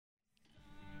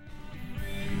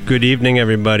Good evening,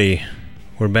 everybody.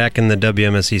 We're back in the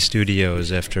WMSE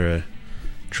studios after a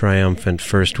triumphant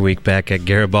first week back at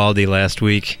Garibaldi last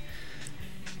week.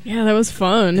 Yeah, that was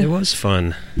fun. It was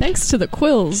fun. Thanks to the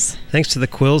Quills. Thanks to the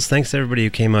Quills. Thanks to everybody who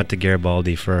came out to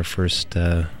Garibaldi for our first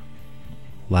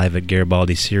Live at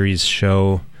Garibaldi series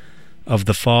show of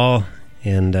the fall.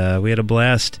 And we had a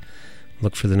blast.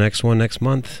 Look for the next one next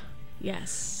month.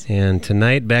 Yes. And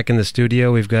tonight, back in the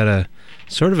studio, we've got a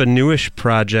sort of a newish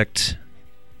project,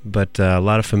 but a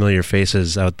lot of familiar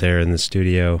faces out there in the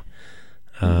studio.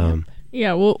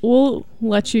 Yeah, we'll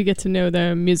let you get to know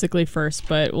them musically first,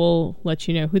 but we'll let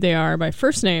you know who they are by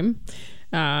first name.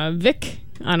 Vic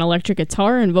on electric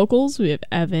guitar and vocals. We have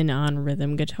Evan on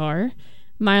rhythm guitar.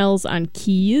 Miles on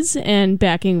keys and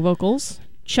backing vocals.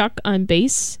 Chuck on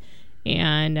bass.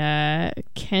 And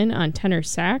Ken on tenor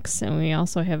sax. And we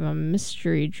also have a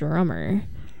mystery drummer.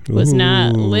 Was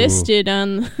not listed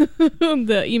on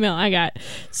the email I got.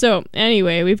 So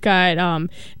anyway, we've got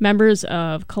members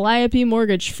of Calliope,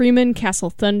 Mortgage, Freeman,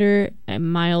 Castle Thunder,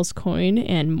 and Miles Coyne,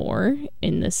 and more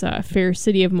in this fair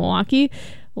city of Milwaukee.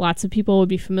 Lots of people would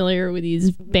be familiar with these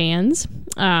bands.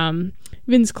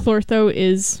 Vince Clortho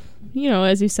is,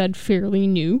 as you said, fairly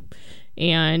new,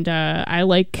 and I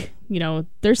like,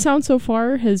 their sound so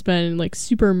far has been like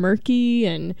super murky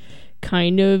and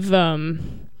kind of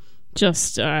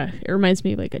it reminds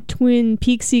me of like a Twin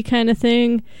Peaksy kind of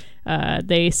thing.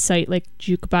 They cite like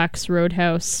Jukebox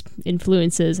Roadhouse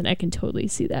influences, and I can totally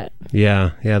see that.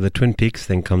 Yeah, the Twin Peaks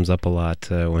thing comes up a lot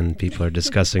when people are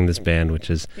discussing this band, which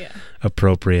is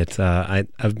appropriate.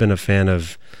 I've been a fan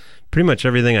of pretty much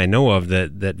everything I know of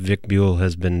that Vic Buell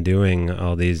has been doing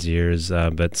all these years,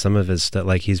 but some of his stuff,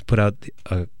 like he's put out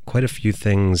quite a few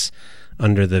things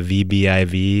under the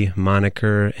VBIV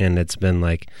moniker, and it's been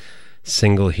like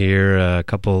single here, a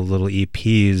couple little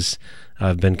EPs.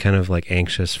 I've been kind of like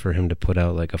anxious for him to put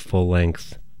out like a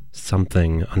full-length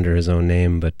something under his own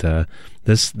name, but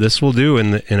this will do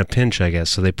in a pinch, I guess.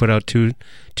 So they put out two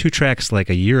tracks like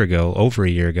over a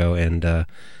year ago, and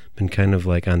been kind of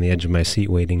like on the edge of my seat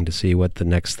waiting to see what the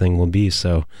next thing will be.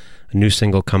 So a new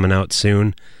single coming out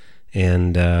soon,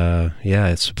 and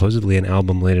it's supposedly an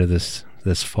album later this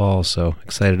fall, so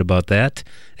excited about that.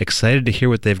 Excited to hear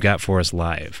what they've got for us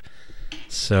live.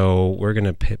 So we're going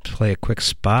to play a quick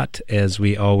spot, as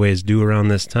we always do around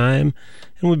this time,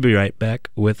 and we'll be right back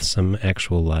with some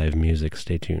actual live music.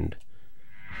 Stay tuned.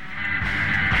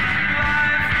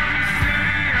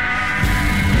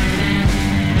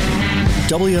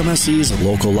 WMSE's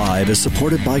Local Live is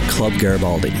supported by Club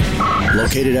Garibaldi.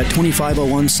 Located at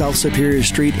 2501 South Superior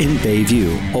Street in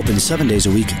Bayview. Open 7 days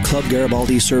a week, Club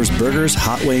Garibaldi serves burgers,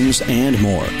 hot wings, and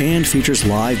more, and features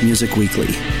live music weekly.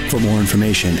 For more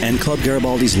information and Club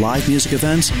Garibaldi's live music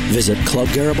events, visit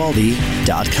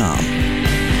clubgaribaldi.com.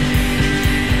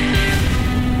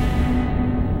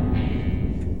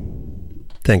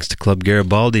 Thanks to Club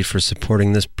Garibaldi for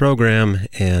supporting this program,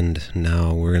 and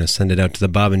now we're going to send it out to the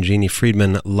Bob and Jeannie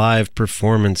Friedman live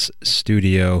performance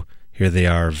studio. Here they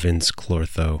are, Vince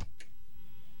Clortho.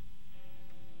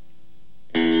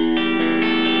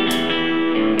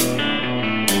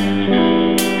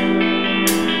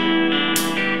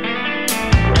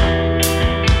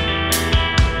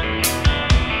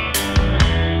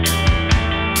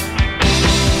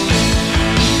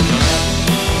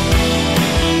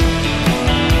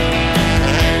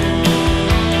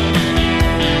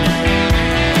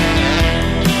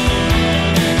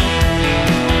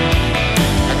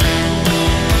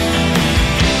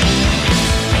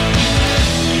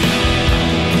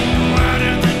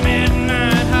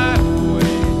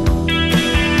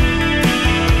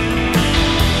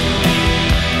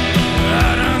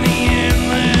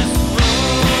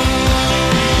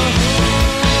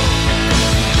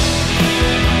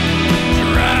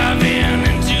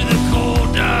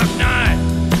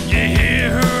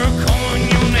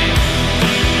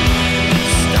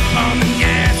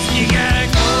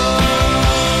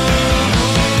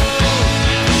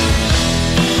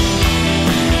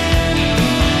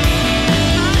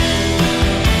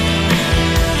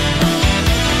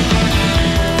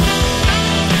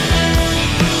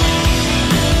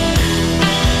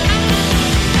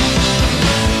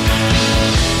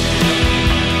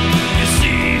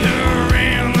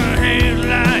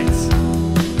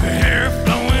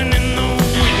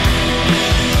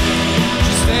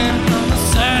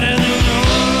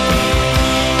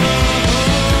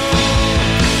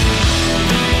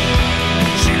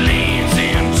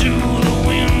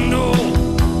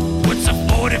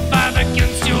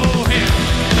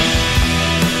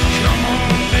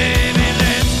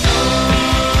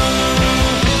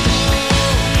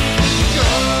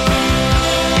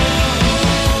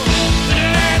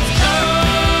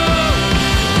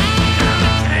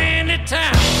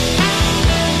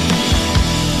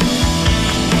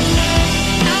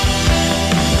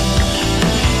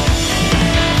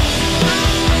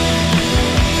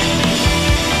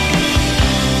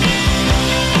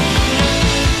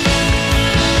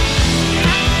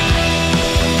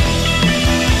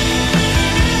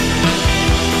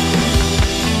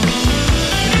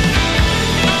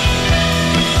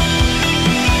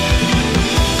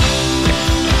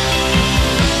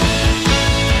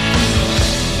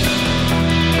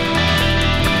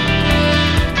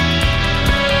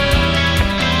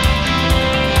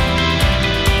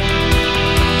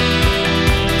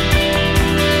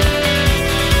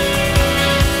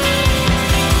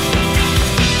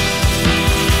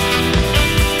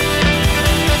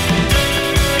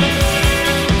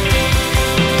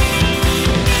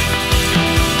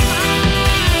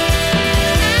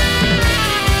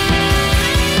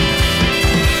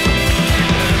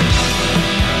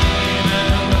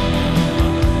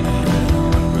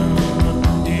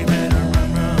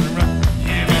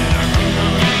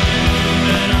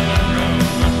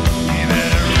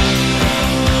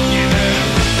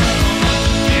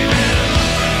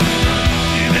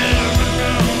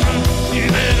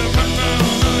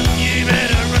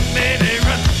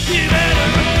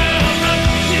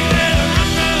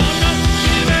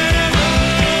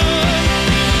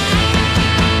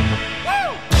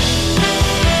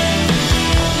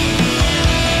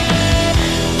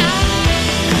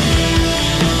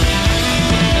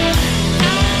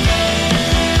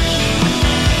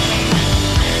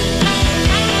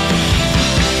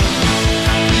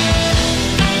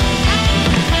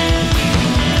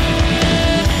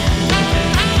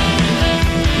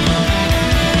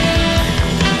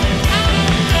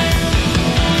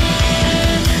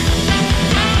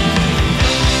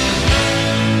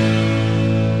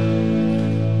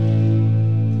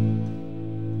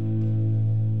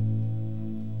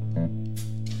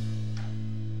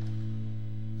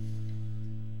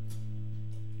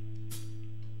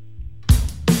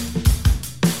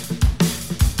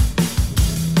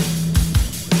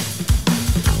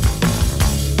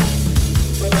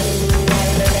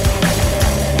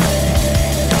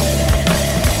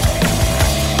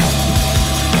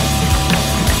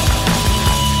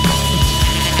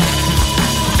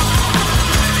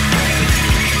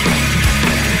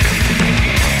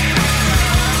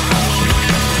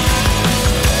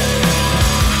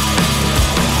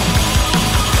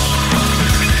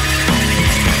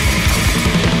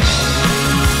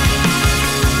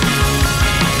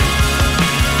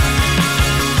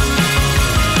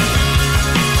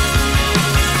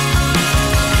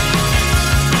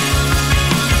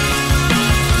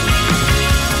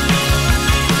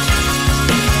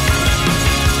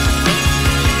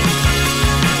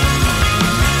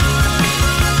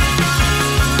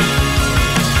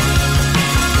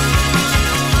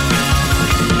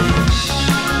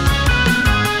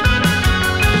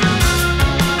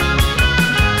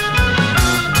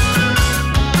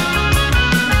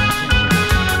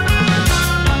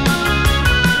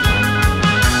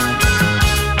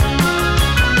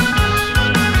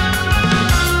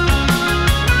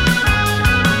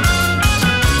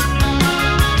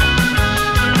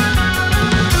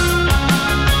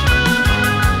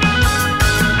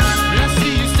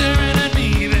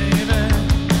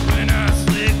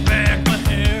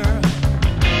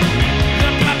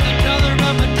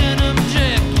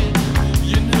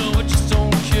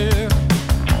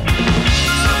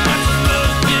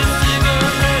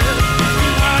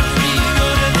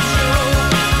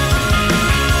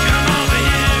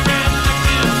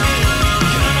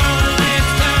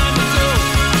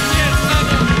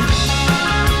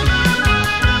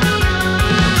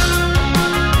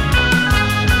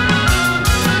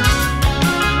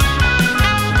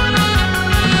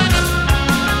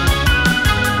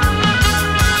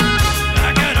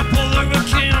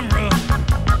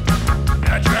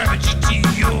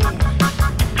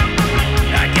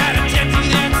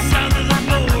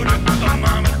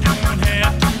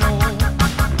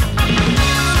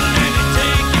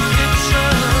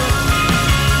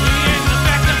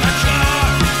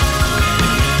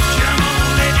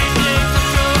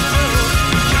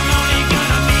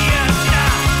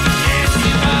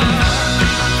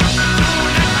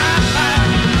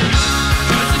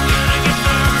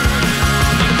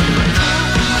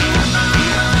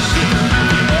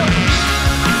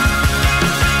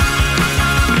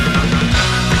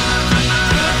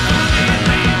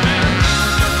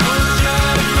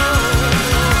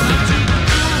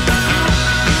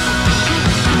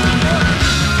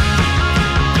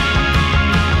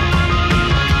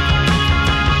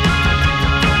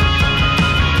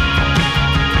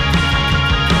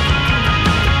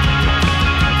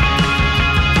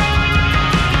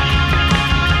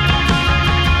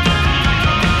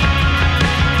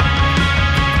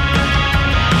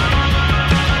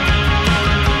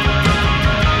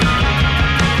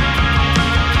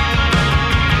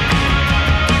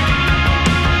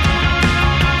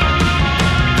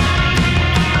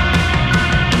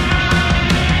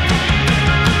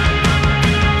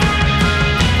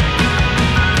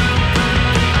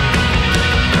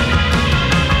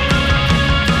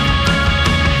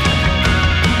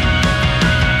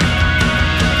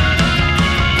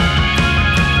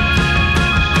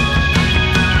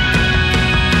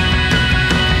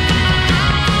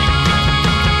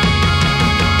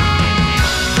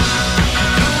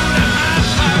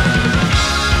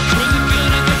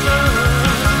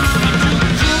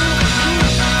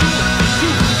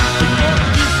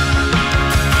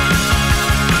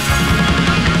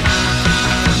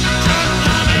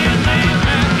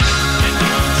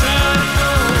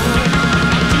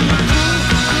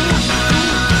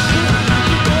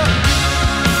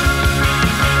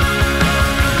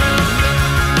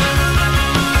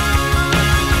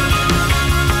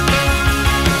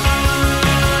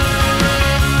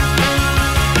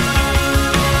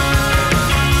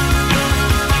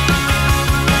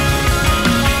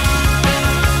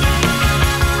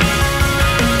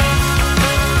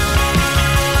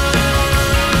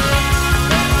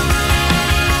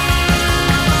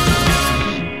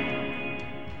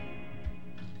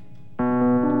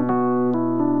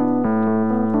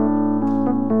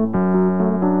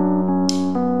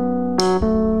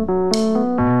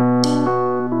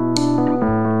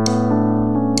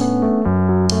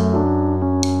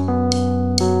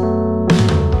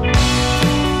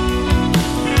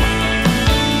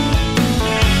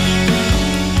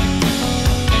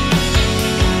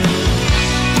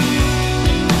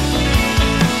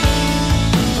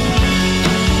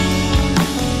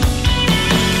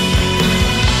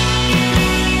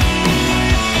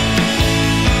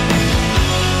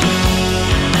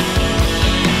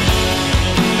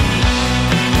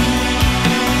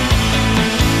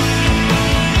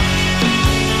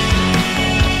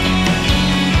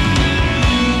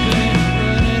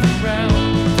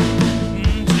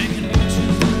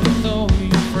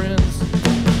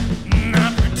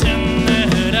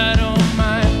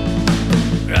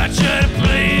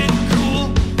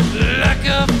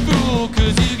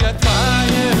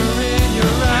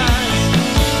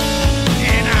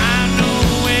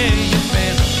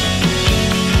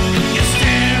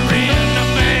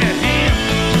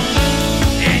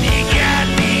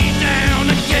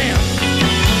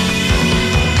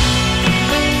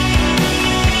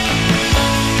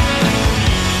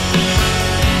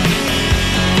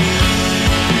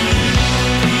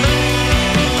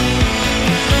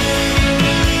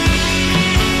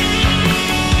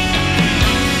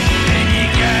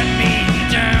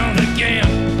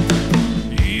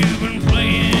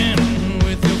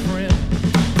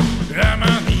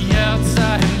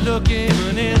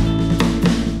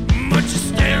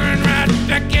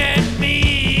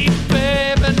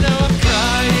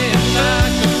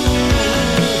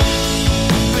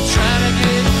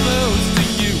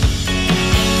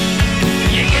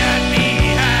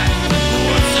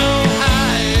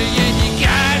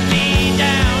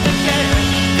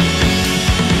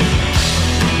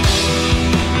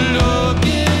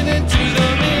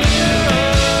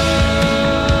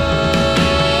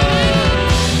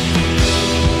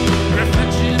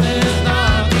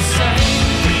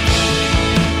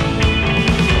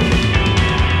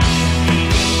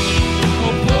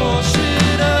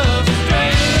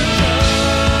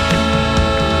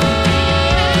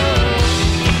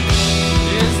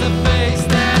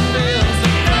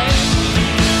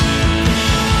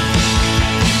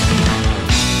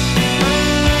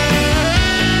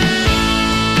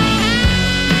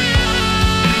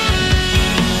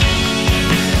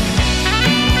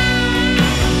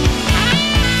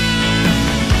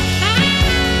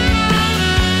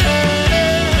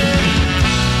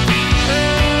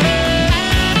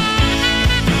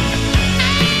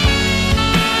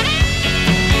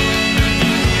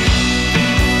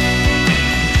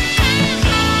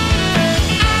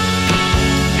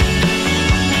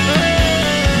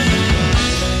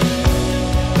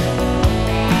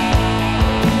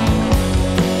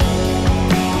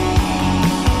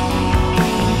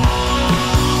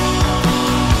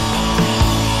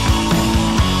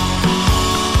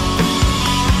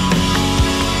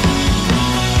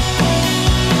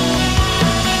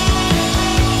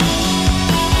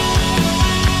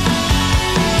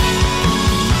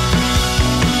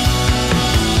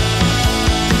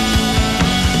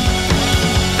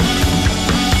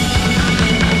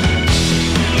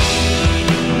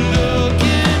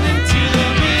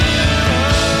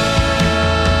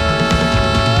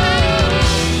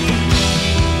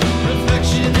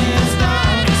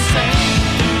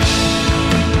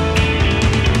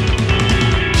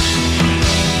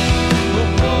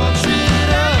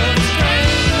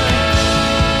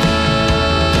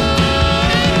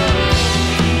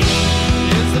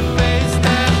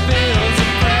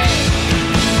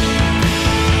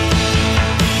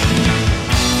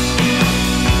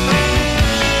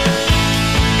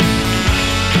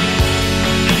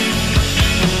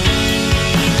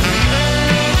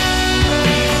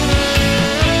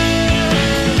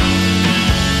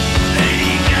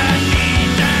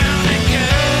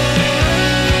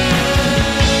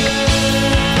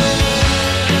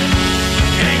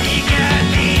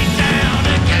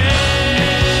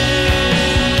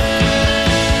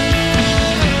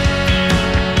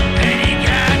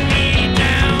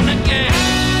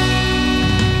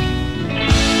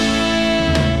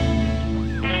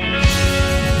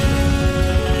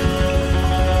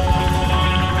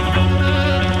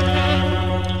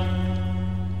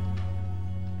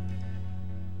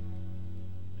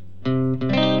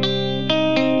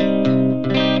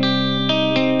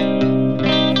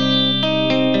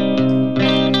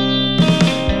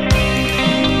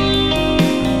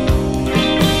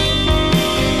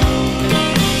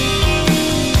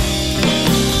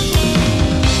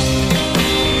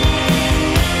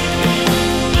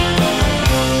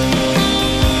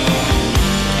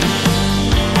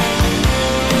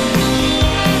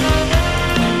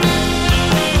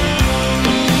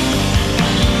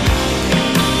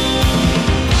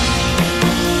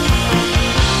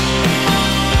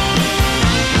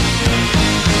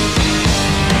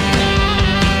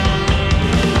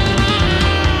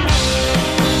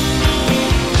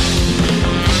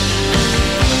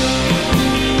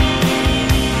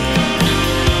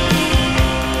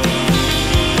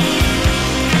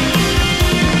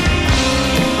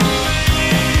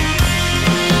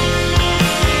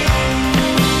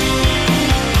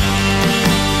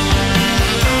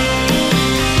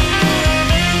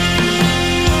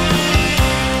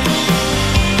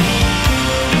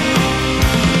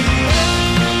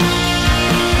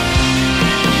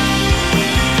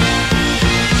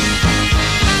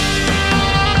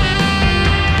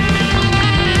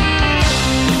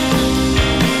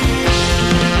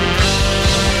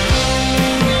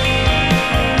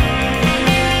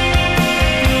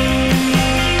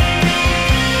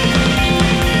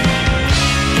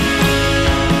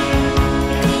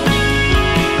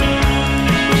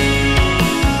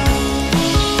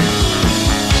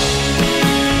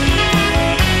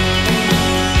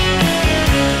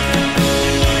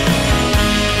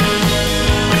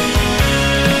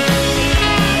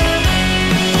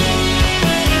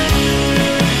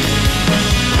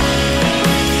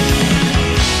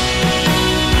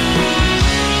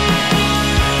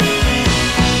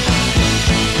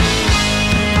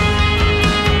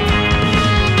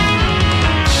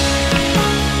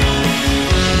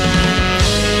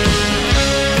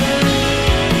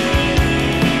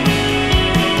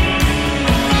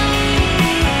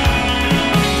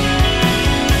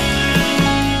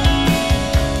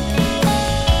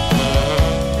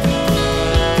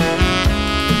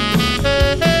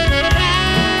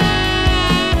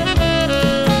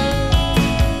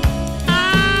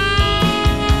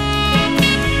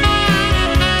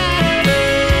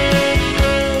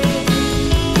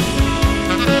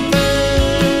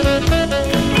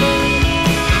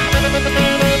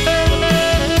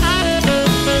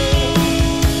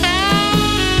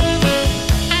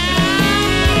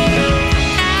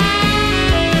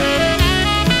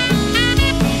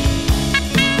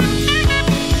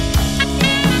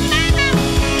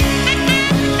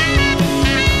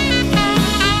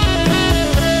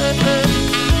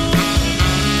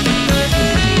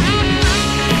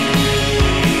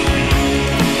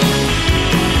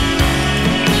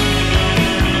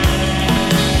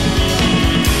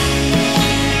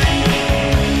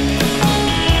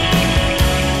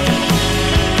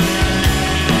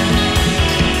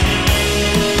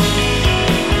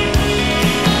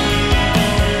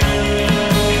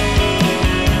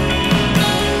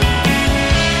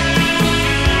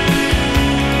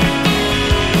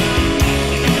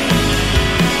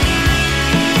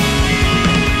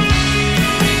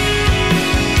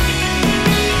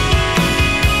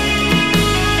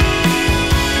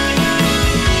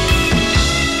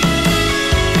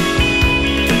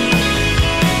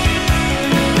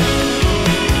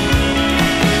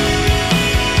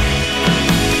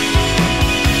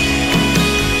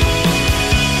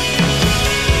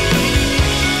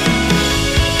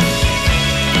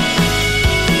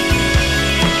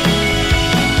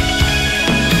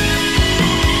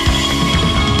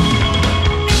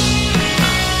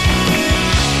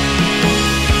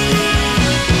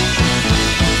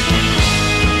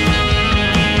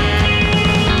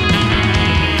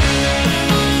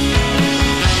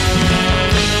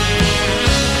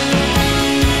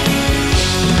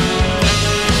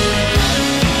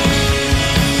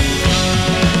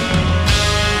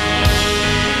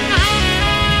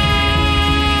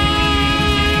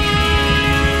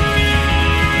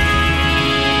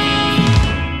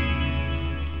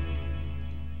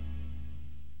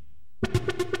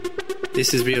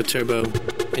 This is Rio Turbo,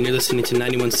 and you're listening to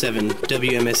 91.7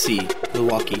 WMSC,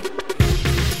 Milwaukee.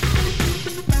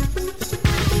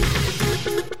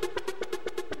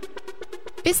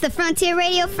 It's the Frontier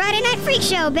Radio Friday Night Freak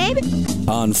Show, baby.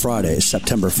 On Friday,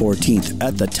 September 14th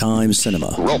at the Times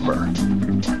Cinema. Roper,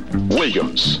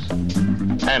 Williams,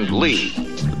 and Lee,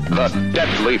 the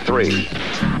Deadly Three,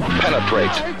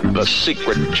 penetrate the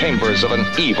secret chambers of an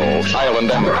evil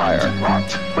island empire.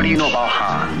 What do you know about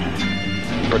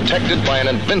Han? Protected by an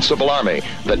invincible army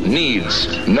that needs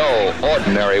no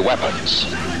ordinary weapons.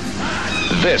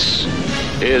 This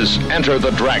is Enter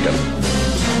the Dragon.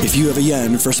 If you have a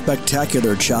yen for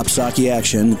spectacular chopsocky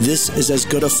action, this is as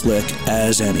good a flick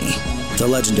as any. The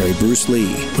legendary Bruce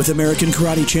Lee, with American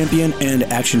karate champion and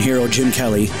action hero Jim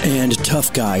Kelly, and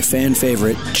tough guy fan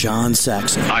favorite John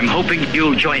Saxon. I'm hoping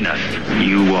you'll join us.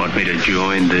 You want me to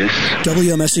join this?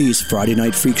 WMSE's Friday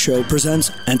Night Freak Show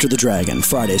presents Enter the Dragon,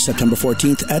 Friday, September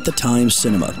 14th at the Times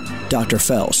Cinema. Dr.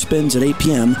 Fell spins at 8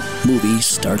 p.m. Movie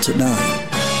starts at 9.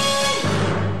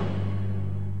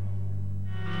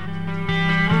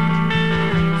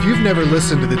 If you've never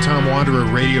listened to the Tom Wanderer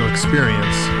radio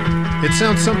experience, it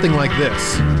sounds something like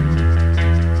this.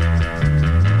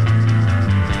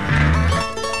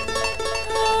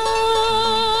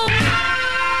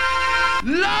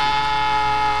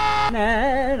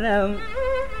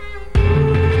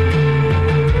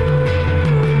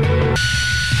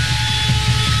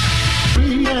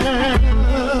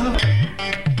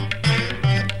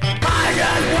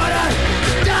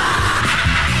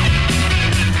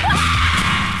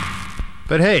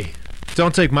 But hey,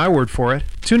 don't take my word for it.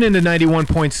 Tune in to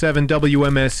 91.7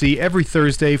 WMSC every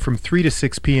Thursday from 3 to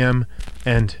 6 p.m.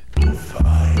 and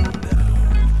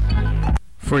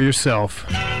for yourself.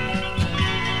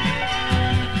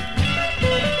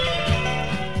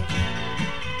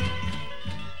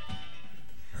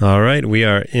 All right, we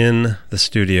are in the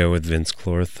studio with Vince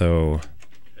Clortho.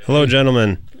 Hello,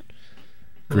 gentlemen.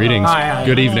 Greetings. Hi.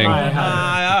 Good evening.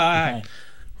 Hi.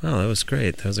 Well, that was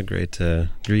great. That was a great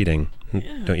greeting.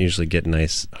 Yeah. Don't usually get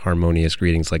nice, harmonious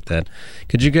greetings like that.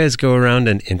 Could you guys go around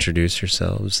and introduce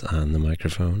yourselves on the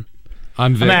microphone?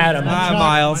 I'm Vic. I'm Adam. Hi,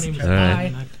 Miles. All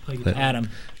right. Adam.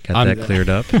 Got that cleared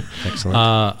up. Excellent.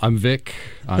 I'm Vic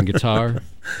on guitar.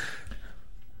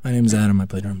 My name's Adam. I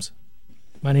play drums.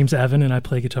 My name's Evan, and I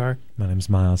play guitar. My name's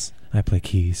Miles. I play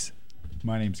keys.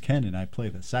 My name's Ken, and I play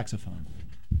the saxophone.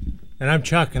 And I'm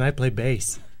Chuck, and I play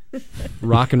bass.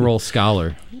 Rock and roll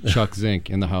scholar, Chuck Zink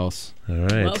in the house. All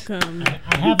right. Welcome.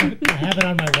 I have it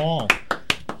on my wall.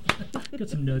 Get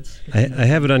some notes. I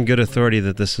have it on good authority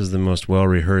that this is the most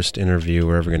well-rehearsed interview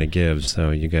we're ever going to give,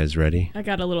 so you guys ready? I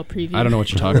got a little preview. I don't know what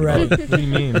you're talking about. What do you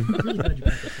mean?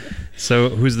 So,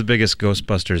 who's the biggest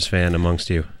Ghostbusters fan amongst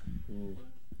you?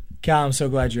 Cal, I'm so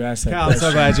glad you asked that Cal, question.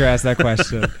 I'm so glad you asked that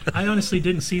question. I honestly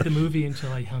didn't see the movie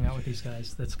until I hung out with these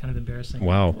guys. That's kind of embarrassing.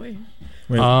 Wow.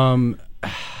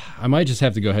 I might just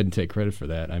have to go ahead and take credit for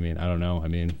that. I mean, I don't know. I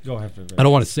mean, Go ahead for I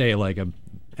don't want to say like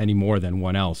any more than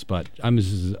one else, but I'm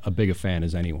as big a fan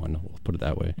as anyone. We'll put it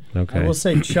that way. Okay. I will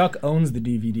say Chuck owns the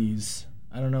DVDs.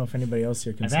 I don't know if anybody else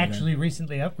here can I've say actually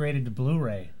recently upgraded to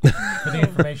Blu-ray for the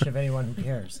information of anyone who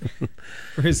cares.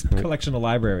 For his collection of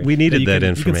library. We needed that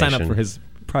information. You can sign up information. for his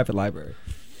private library.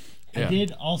 I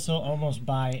did also almost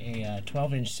buy a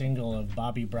 12-inch single of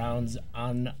Bobby Brown's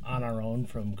On Our Own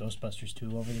from Ghostbusters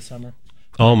 2 over the summer.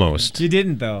 Almost. You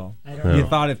didn't, though. I don't know. You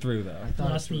thought it through, though. I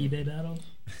thought Lost the eBay battle.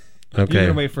 Okay. You're going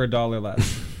to wait for $1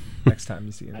 less next time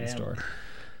you see it in the store.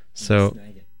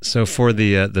 So for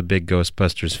the big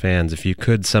Ghostbusters fans, if you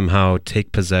could somehow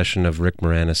take possession of Rick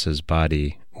Moranis'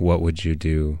 body, what would you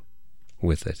do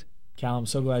with it? Cal, I'm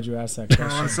so glad you asked that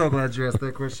question. I'm so glad you asked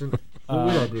that question. What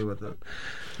would I do with it?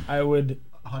 I would...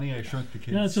 Honey, I Shrunk the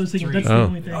Kids. Yeah, that's what I was thinking. 3. That's the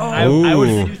only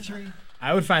thing.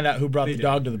 I would find out who brought the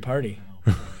dog to the party.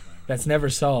 That's never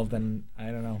solved, and I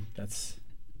don't know. That's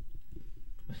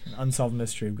an unsolved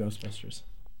mystery of Ghostbusters.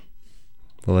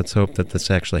 Well, let's hope that this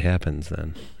actually happens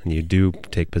then, and you do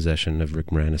take possession of Rick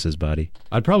Moranis' body.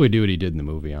 I'd probably do what he did in the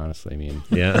movie, honestly. I mean,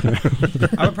 yeah.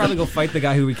 I would probably go fight the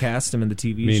guy who recast him in the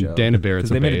TV show. Dana Barrett's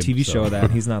because they made a babe, TV so. show of that,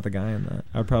 and he's not the guy in that.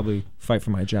 I would probably fight for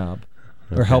my job,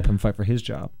 or help him fight for his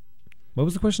job. What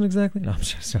was the question exactly? No, I'm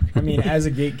just joking. I mean, as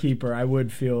a gatekeeper, I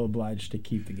would feel obliged to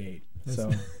keep the gate.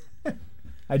 So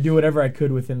I do whatever I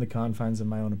could within the confines of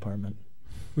my own apartment.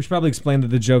 We should probably explain that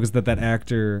the joke is that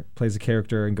actor plays a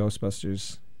character in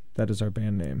Ghostbusters. That is our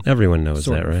band name. Everyone knows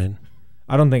Sort that, of. right?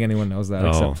 I don't think anyone knows that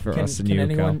except for Can us and you,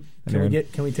 anyone, Cal.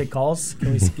 Can we take calls?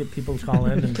 Can we get people to call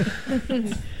in?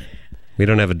 And We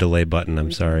don't have a delay button.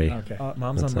 I'm sorry. Okay.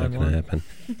 Mom's That's on not line going to one.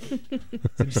 happen.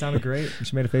 So you sounded great.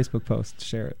 She made a Facebook post to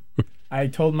share it. I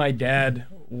told my dad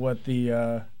what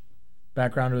the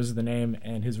background was of the name,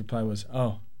 and his reply was,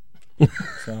 "Oh."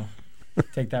 So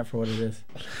take that for what it is.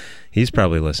 He's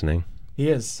probably listening. He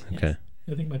is. Okay.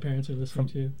 I think my parents are listening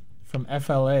too. From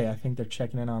FLA, I think they're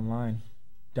checking in online.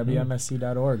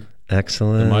 WMSC.org.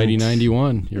 Excellent. The Mighty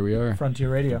 91. Here we are. Frontier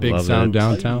Radio. Big Love sound it.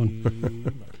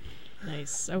 downtown.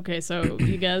 Nice. Okay, so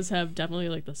you guys have definitely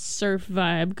like the surf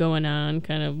vibe going on,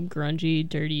 kind of grungy,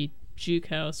 dirty juke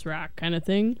house rock kind of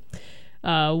thing.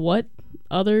 What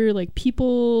other like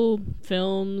people,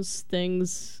 films,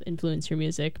 things influence your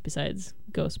music besides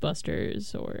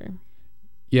Ghostbusters or?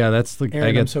 Yeah, that's the.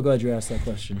 Aaron, I'm so glad you asked that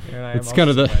question. It's kind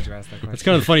of the. It's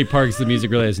kind of the funny part because the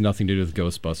music really has nothing to do with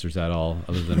Ghostbusters at all,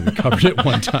 other than we covered it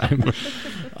one time.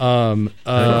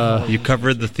 You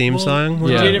covered the theme song?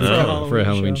 Yeah, for a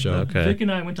Halloween show. Okay. Vic and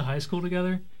I went to high school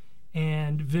together,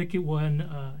 and Vic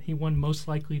won. He won Most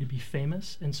Likely to Be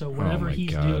Famous, and so whatever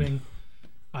he's doing,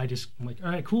 I'm like, all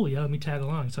right, cool, yeah, let me tag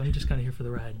along. So I'm just kind of here for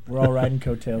the ride. We're all riding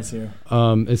coattails here.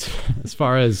 As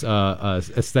far as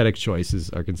aesthetic choices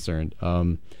are concerned,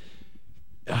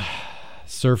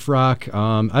 surf rock.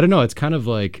 I don't know. It's kind of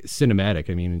like cinematic.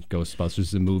 I mean, Ghostbusters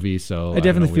is a movie, so I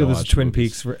definitely feel this there's a Twin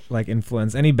Peaks like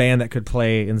influence. Any band that could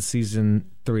play in season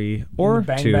 3 or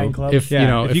Bang 2. Bang Club. If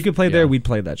you could play there, we'd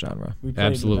play that genre. We played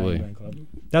Absolutely. The Bang Bang Club.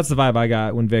 That's the vibe I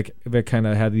got when Vic kind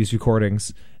of had these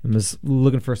recordings and was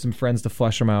looking for some friends to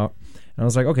flesh them out. And I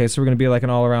was like, okay, so we're going to be like an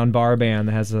all-around bar band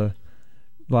that has a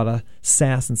lot of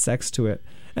sass and sex to it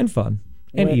and fun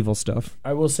and evil stuff.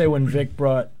 I will say when Vic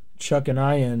brought Chuck and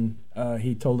I in,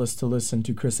 he told us to listen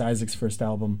to Chris Isaak's first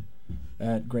album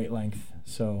at great length.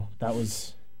 So that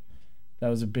was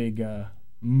a big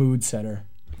mood setter.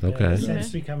 Okay. Yeah, it's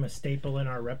become a staple in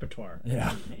our repertoire.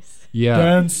 Yeah. Nice. Yeah.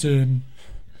 Dancing.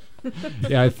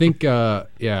 Yeah, I think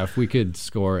if we could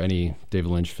score any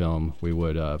David Lynch film, we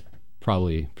would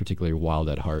probably, particularly Wild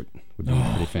at Heart, would be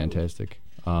pretty fantastic.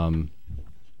 Our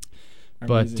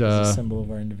music is a symbol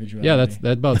of our individuality. Yeah,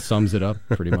 that about sums it up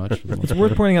pretty much. It's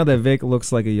worth pointing out that Vic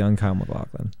looks like a young Kyle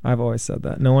MacLachlan. I've always said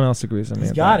that. No one else agrees with me.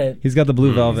 He's got it. He's got the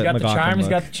blue velvet. He's got the MacLachlan charm. He's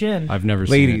look. got the chin. I've never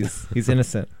seen it. Ladies, he's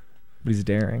innocent, but he's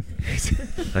daring.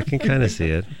 I can kind of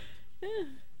see it. He's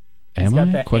Am got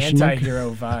I? that Question mark? anti-hero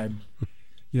vibe.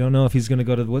 You don't know if he's going to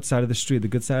go to what side of the street, the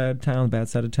good side of town, the bad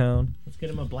side of town. Let's get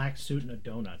him a black suit and a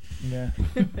donut. Yeah.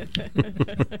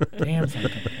 Damn.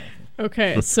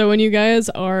 Okay, so when you guys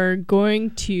are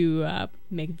going to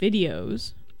make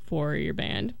videos for your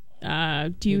band,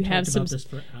 do you have some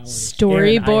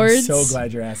storyboards? I'm so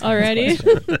glad you're asking already.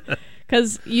 this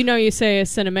Because you say a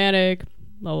cinematic,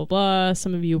 blah blah blah.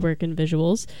 Some of you work in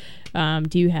visuals.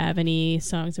 Do you have any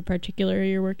songs in particular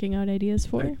you're working out ideas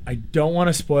for? I don't want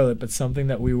to spoil it, but something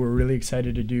that we were really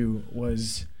excited to do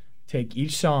was take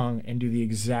each song and do the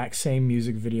exact same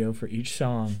music video for each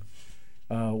song,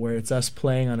 where it's us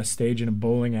playing on a stage in a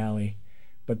bowling alley,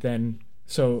 but then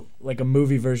so like a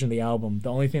movie version of the album.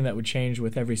 The only thing that would change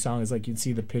with every song is like you'd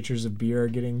see the pitchers of beer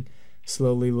getting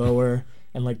slowly lower,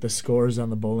 and like the scores on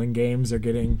the bowling games are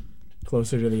getting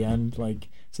closer to the end. Like,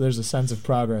 so there's a sense of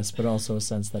progress, but also a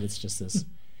sense that it's just this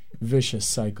vicious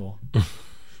cycle.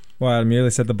 Well, I merely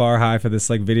set the bar high for this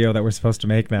like video that we're supposed to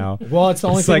make now. Well, it's the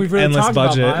only thing we've really endless talked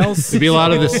budget. about, Miles. It'd be a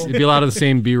lot of this. It'd be a lot of the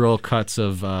same B-roll cuts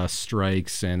of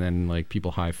strikes, and then like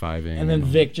people high-fiving, and then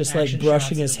Vic just like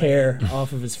brushing his hair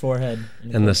off of his forehead.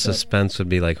 And the suspense would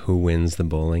be like who wins the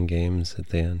bowling games at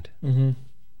the end. Mm-hmm.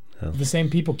 Oh. The same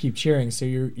people keep cheering, so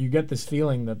you get this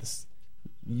feeling that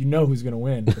you know who's going to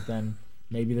win, but then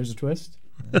maybe there's a twist.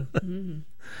 We'll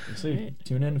see. Right.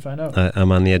 Tune in to find out.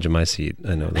 I'm on the edge of my seat.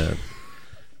 I know that.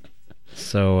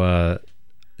 So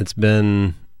it's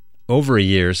been over a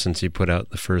year since you put out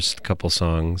the first couple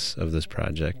songs of this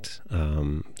project.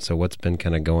 So what's been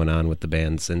kind of going on with the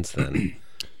band since then?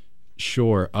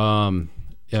 Sure.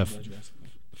 Yeah.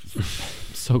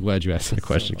 So glad you asked that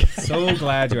question. So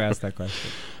glad you asked that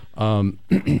question.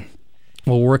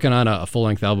 Well, we're working on a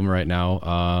full-length album right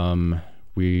now.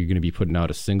 We're going to be putting out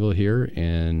a single here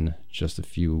in just a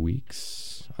few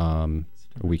weeks, a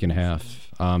week and a half.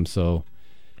 So,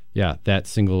 yeah, that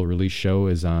single release show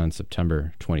is on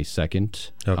September 22nd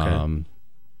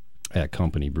at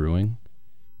Company Brewing.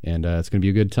 And it's going to be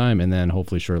a good time. And then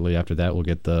hopefully shortly after that, we'll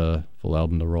get the full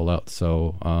album to roll out.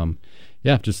 So,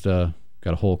 yeah, just got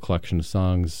a whole collection of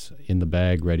songs in the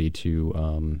bag ready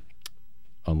to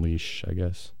unleash, I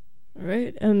guess. All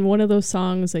right. And one of those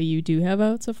songs that you do have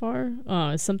out so far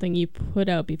is something you put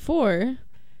out before,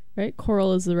 right?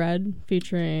 Coral is the Red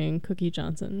featuring Cookie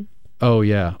Johnson. Oh,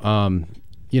 yeah.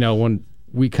 When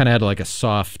we kind of had like a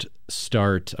soft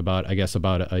start about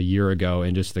a year ago,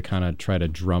 and just to kind of try to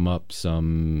drum up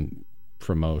some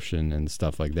promotion and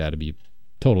stuff like that, to be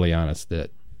totally honest,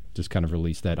 that just kind of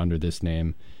released that under this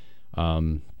name.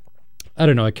 I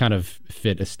don't know, it kind of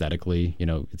fit aesthetically.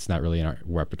 It's not really in our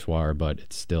repertoire, but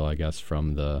it's still, I guess,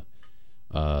 from the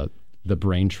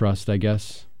Brain Trust, I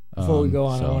guess. Before we go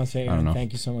on, so, I want to say, Aaron,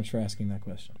 thank you so much for asking that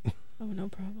question. Oh, no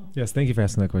problem. Yes, thank you for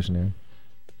asking that question,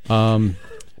 Aaron.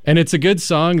 And it's a good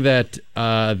song that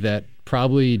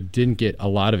probably didn't get a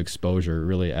lot of exposure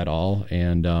really at all,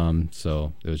 and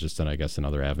so it was just I guess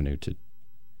another avenue to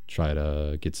try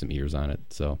to get some ears on it.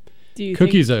 So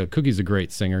Cookie's a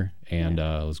great singer, and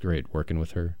it was great working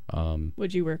with her.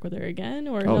 Would you work with her again,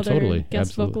 or another totally.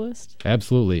 guest vocalist?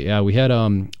 Absolutely, yeah. We had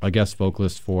a guest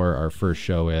vocalist for our first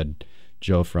show. We had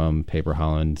Joe from Paper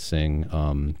Holland sing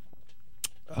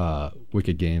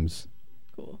Wicked Games.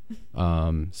 Cool.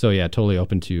 So yeah, totally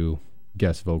open to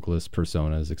guest vocalists,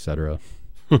 personas, etc.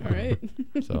 All right.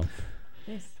 So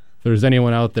nice. If there's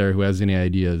anyone out there who has any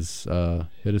ideas,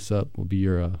 hit us up. We'll be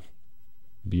your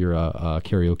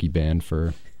karaoke band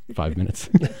for 5 minutes.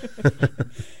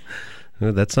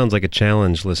 Well, that sounds like a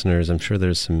challenge, listeners. I'm sure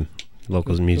there's some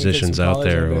local musicians out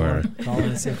there who are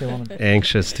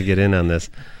anxious to get in on this.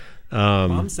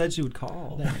 Mom said she would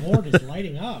call. That board is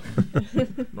lighting up.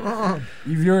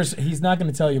 He's not going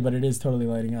to tell you, but it is totally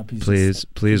lighting up.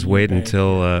 Please wait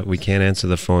until we can't answer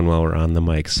the phone while we're on the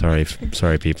mic. Sorry,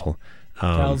 people.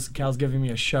 Cal's giving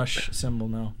me a shush symbol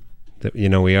now.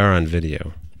 We are on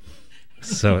video,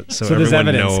 so there's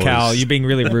evidence. Knows. Cal, you being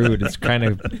really rude. It's kind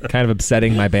of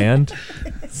upsetting my band.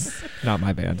 Not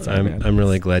my band. Sorry, I'm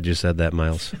really glad you said that,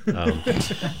 Miles.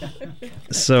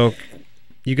 So.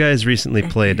 You guys recently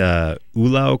played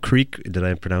Oolau Creek. Did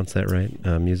I pronounce that right?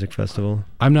 Music festival.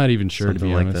 I'm not even sure, Something to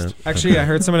be like honest. That. Actually, I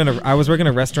heard someone I was working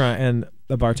in a restaurant, and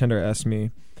the bartender asked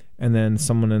me, and then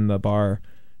someone in the bar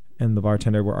and the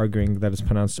bartender were arguing that it's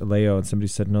pronounced Aleo, and somebody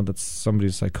said no, that's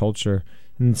somebody's like culture,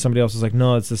 and somebody else was like,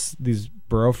 no, it's just these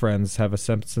borough friends have a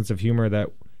sense of humor that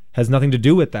has nothing to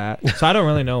do with that. So I don't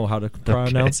really know how to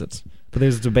pronounce it. But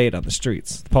there's a debate on the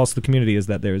streets. The pulse of the community is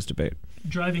that there is debate.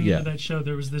 Driving into that show,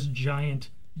 there was this giant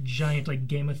like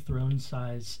Game of Thrones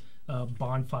size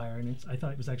bonfire, and I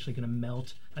thought it was actually going to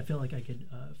melt. I feel like I could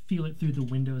feel it through the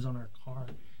windows on our car.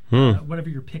 Whatever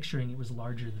you're picturing, it was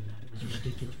larger than that. It was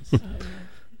ridiculous.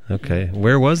 Okay,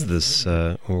 where was this?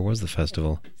 Where was the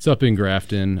festival? It's up in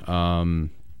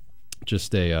Grafton.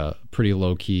 Just a pretty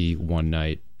low key one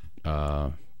night,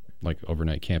 like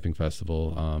overnight camping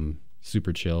festival.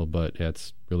 Super chill, but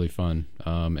it's really fun.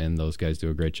 And those guys do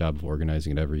a great job of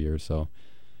organizing it every year. So.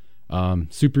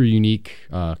 Super unique,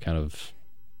 kind of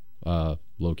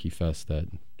low-key fest that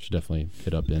should definitely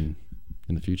hit up in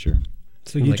the future.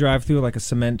 So you drive through like a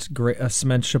cement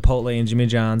Chipotle and Jimmy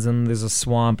John's, and there's a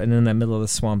swamp, and in that middle of the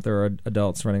swamp there are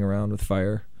adults running around with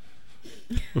fire.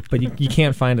 But you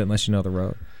can't find it unless you know the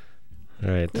road.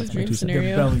 All right. Cool dream scenario.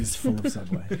 Their belly's full of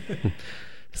Subway.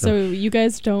 So you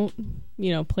guys don't,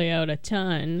 play out a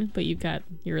ton, but you've got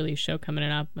your release show coming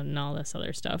up and all this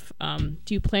other stuff.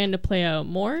 Do you plan to play out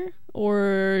more,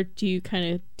 or do you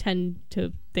kind of tend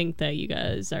to think that you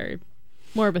guys are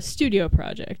more of a studio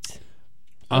project?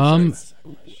 I'd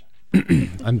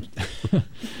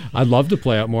love to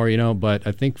play out more, but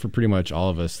I think for pretty much all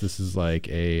of us, this is like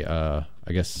I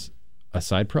guess a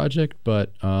side project,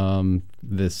 but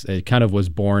it kind of was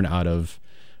born out of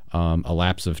a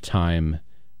lapse of time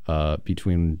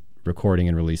between recording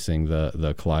and releasing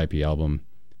the Calliope album.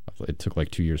 It took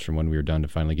like 2 years from when we were done to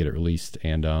finally get it released,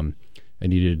 and I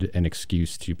needed an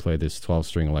excuse to play this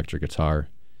 12-string electric guitar,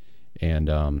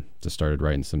 and just started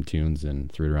writing some tunes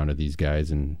and threw it around to these guys,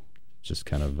 and just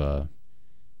kind of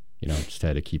just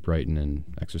had to keep writing and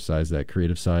exercise that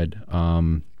creative side.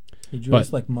 You drew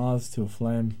us like moths to a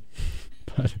flame.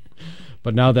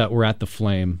 But now that we're at the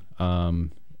flame,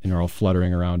 and we're all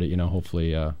fluttering around it,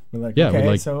 hopefully, we're like, yeah, okay, we'd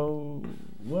like, so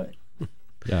what?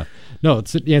 Yeah, no.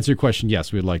 To answer your question,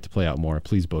 yes, we'd like to play out more.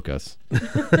 Please book us.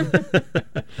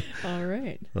 All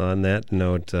right. Well, on that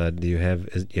note, do you have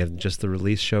just the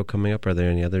release show coming up? Are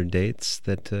there any other dates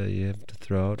that you have to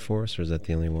throw out for us, or is that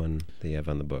the only one that you have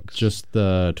on the books? Just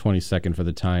the 22nd for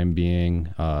the time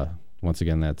being. Once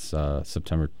again, that's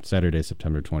Saturday,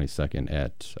 September 22nd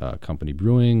at Company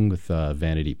Brewing with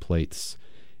Vanity Plates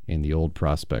and the Old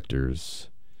Prospectors.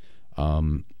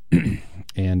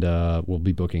 And we'll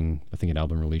be booking, I think, an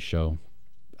album release show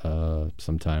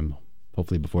sometime,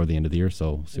 hopefully before the end of the year,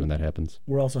 so we'll see when that happens.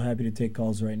 We're also happy to take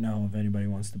calls right now if anybody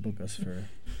wants to book us for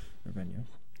a venue.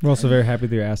 We're also very happy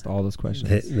that you asked all those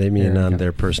questions. They mean on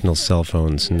their personal cell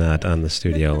phones, not on the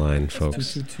studio line,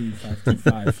 folks.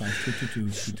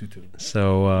 222-525-522-222.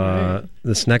 So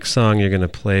this next song you're going to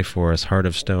play for us, Heart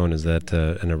of Stone, is that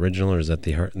an original or is that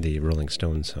the Rolling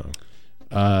Stones song?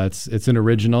 It's an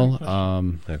original.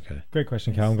 Okay. Great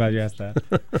question, Cal. I'm glad you asked that.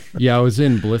 Yeah, I was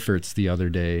in Bliffert's the other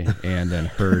day and then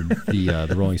heard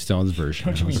the Rolling Stones version.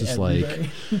 It was just like,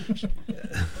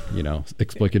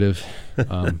 explicative.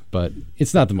 But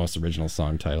it's not the most original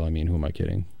song title. I mean, who am I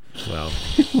kidding? Well,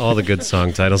 all the good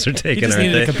song titles are taken, He just aren't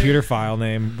needed they? a computer file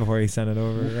name before he sent it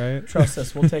over, right? Trust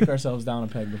us, we'll take ourselves down a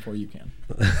peg before you can.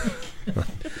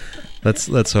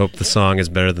 Let's hope the song is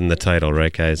better than the title,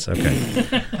 right, guys? Okay.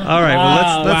 All right.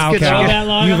 Well, let's get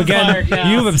Cal.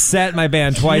 You've upset my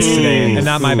band twice today, and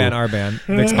not my band, our band.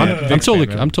 Vic's band. I'm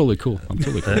totally cool. Oh,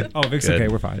 Vic's Good. okay.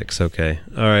 We're fine. Vic's okay.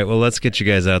 All right. Well, let's get you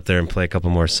guys out there and play a couple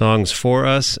more songs for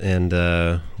us, and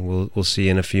we'll see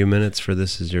you in a few minutes for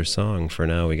This Is Your Song. For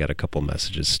now, we got a couple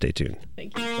messages. Stay tuned.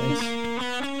 Thank you. Thanks.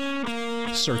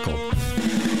 Circle.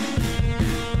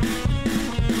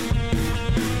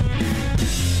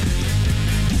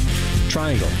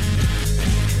 Triangle.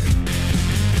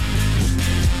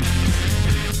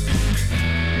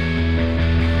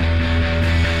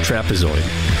 Trapezoid.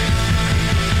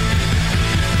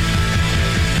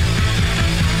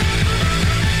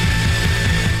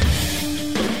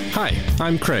 Hi,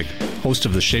 I'm Craig, host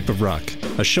of The Shape of Rock,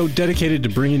 a show dedicated to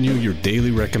bringing you your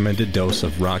daily recommended dose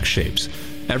of rock shapes,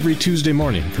 every Tuesday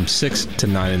morning from 6 to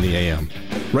 9 in the a.m.,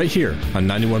 right here on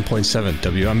 91.7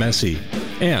 WMSE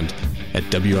and at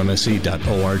WMSE.org. I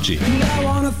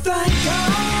want to thank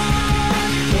God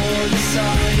for the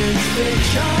science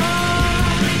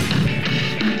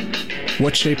fiction.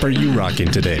 What shape are you rocking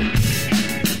today?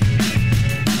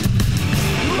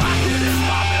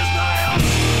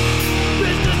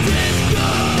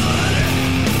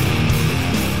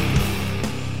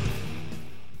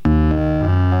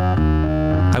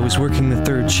 I was working the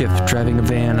third shift, driving a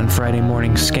van on Friday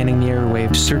morning, scanning the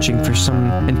airwaves, searching for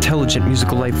some intelligent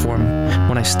musical life form,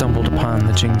 when I stumbled upon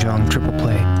the Jing Jong triple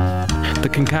play. The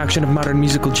concoction of modern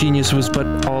musical genius was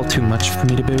but all too much for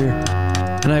me to bear.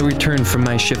 And I returned from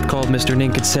my shift, called Mr.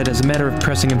 Nink, and said, as a matter of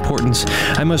pressing importance,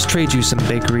 I must trade you some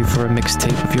bakery for a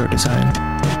mixtape of your design.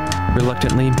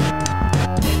 Reluctantly,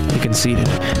 he conceded,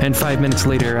 and 5 minutes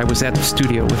later I was at the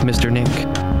studio with Mr. Nink.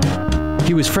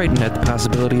 He was frightened at the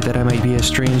possibility that I might be as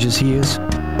strange as he is.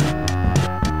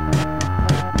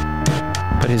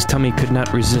 But his tummy could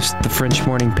not resist the French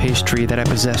morning pastry that I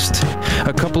possessed.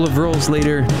 A couple of rolls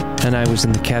later, and I was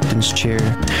in the captain's chair,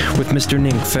 with Mr.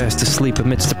 Nink fast asleep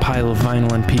amidst a pile of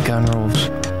vinyl and pecan rolls.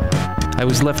 I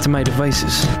was left to my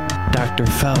devices. Dr.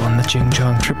 Fell and the Jing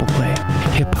Jong triple play,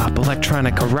 hip-hop,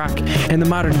 electronica, rock, and the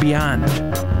modern beyond.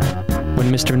 When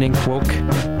Mr. Nink woke,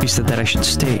 he said that I should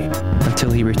stay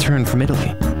until he returned from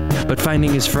Italy. But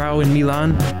finding his Frau in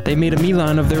Milan, they made a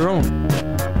Milan of their own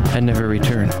and never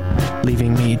returned,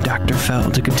 leaving me, Dr.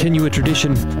 Fell, to continue a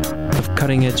tradition of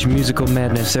cutting-edge musical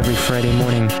madness every Friday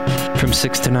morning from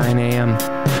 6 to 9 a.m.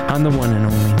 on the one and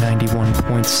only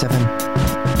 91.7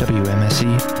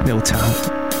 WMSE Milltown,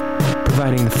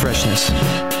 providing the freshness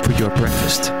for your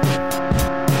breakfast.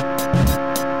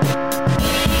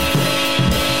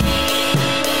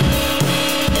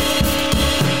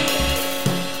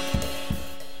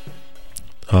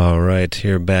 All right,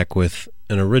 here back with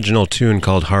an original tune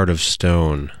called Heart of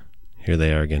Stone. Here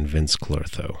they are again, Vince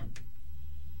Clortho.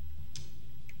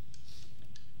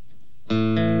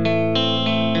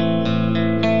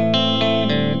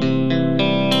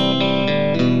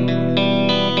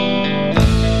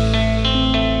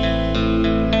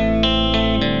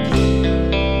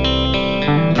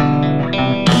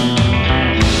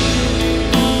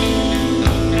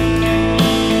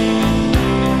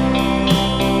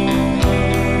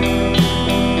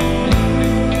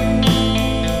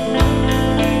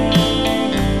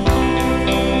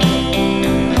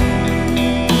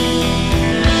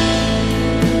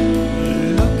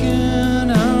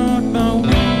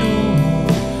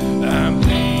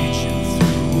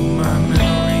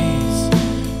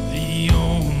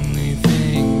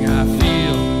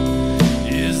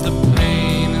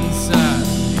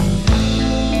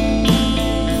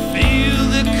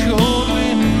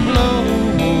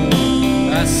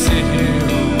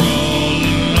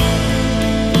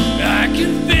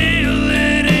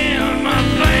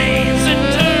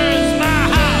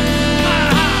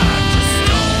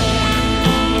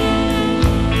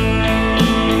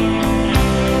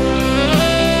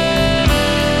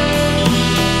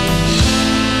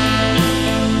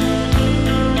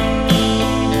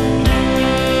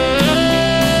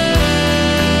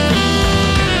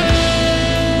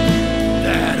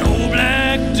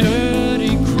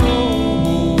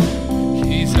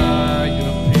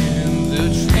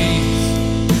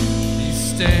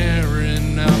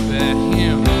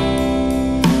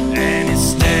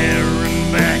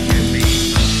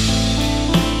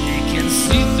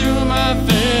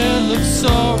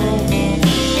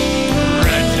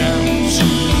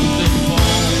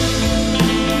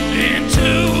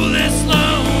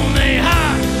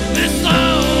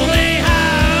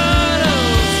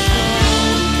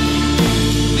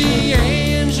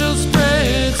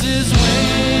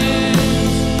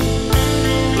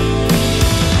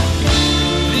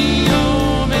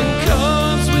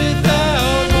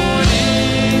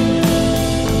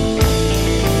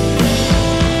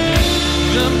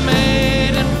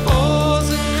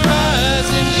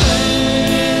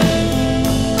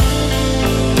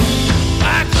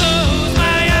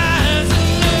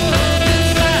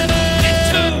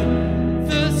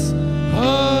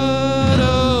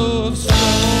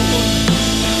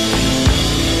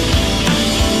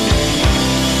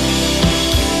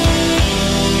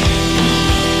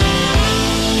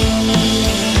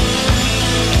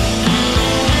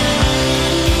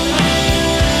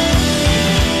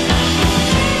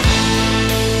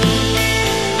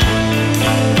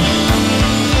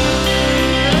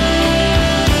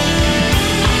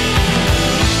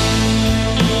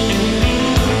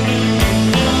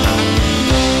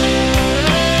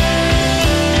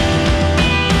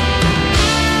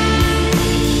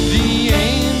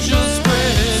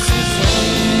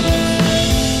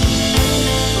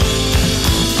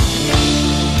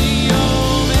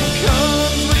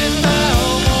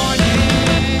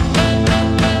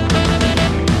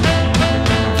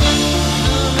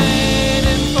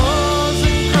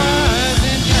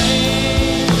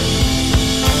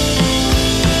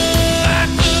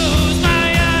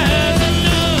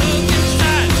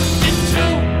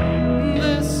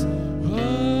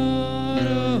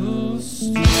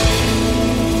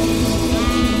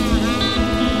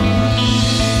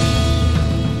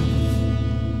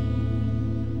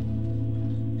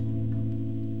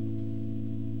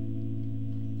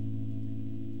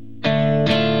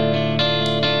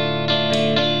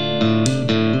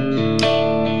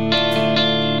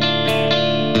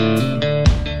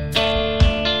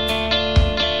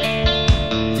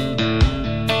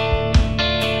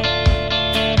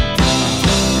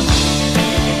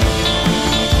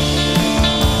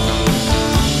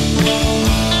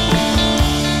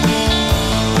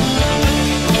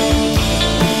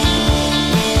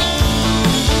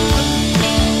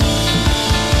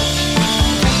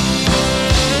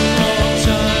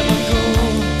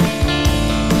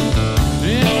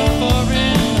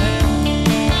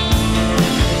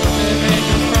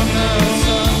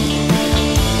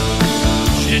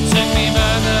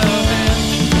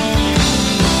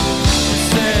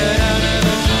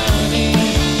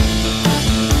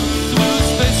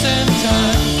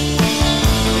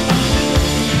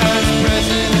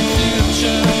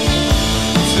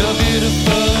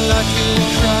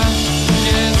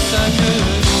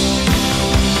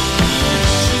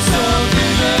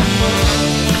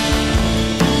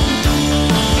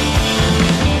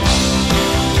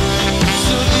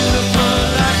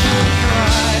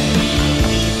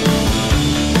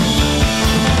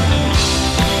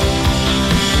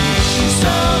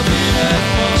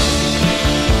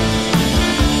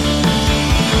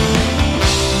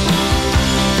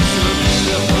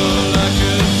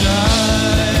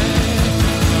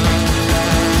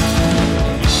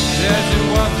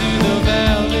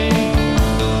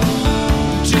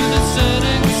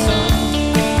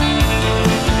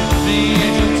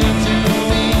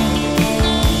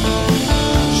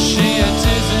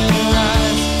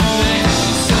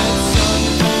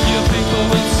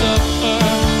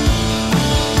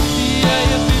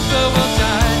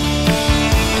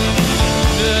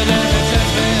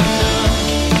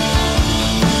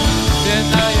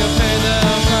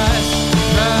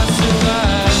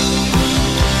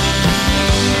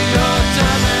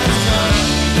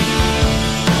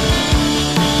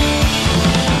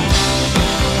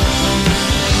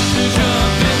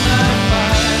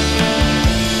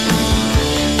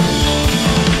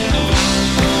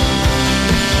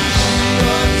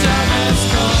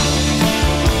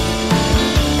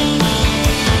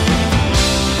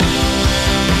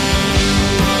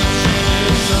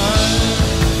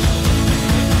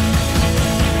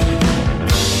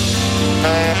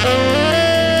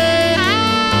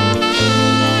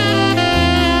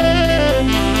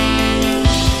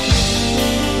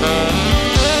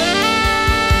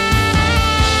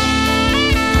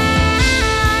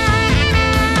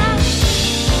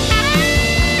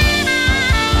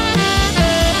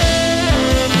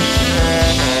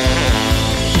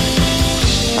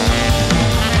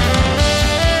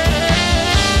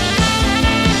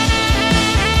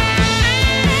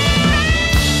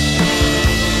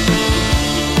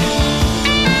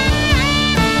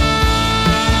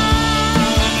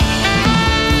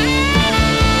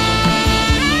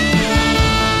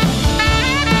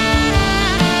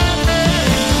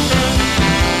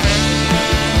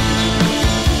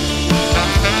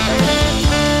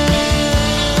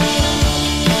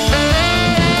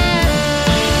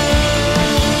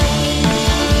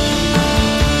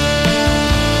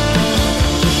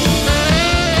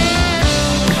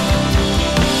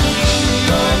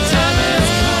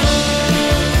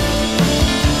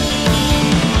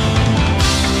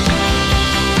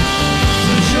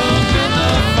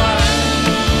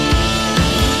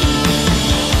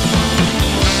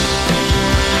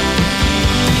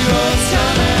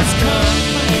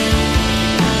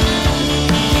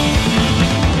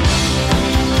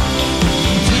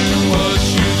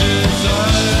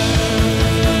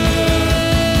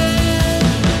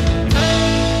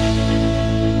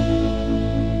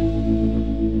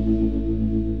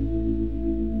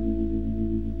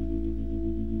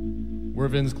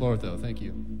 Evans Clortho. Thank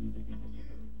you.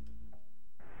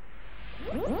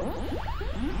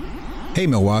 Hey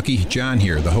Milwaukee, John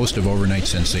here, the host of Overnight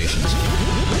Sensations.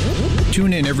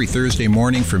 Tune in every Thursday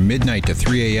morning from midnight to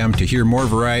 3 a.m. to hear more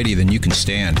variety than you can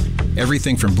stand.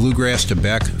 Everything from bluegrass to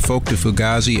Beck, folk to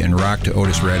Fugazi, and rock to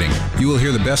Otis Redding. You will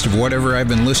hear the best of whatever I've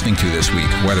been listening to this week,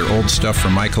 whether old stuff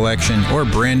from my collection or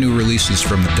brand new releases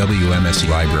from the WMSE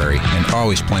library, and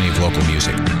always plenty of local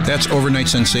music. That's Overnight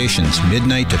Sensations,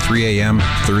 midnight to 3 a.m.,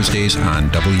 Thursdays on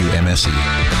WMSE.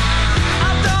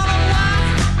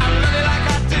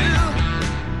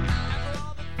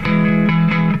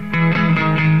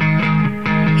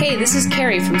 Hey, this is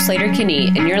Carrie from Slater-Kinney,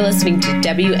 and you're listening to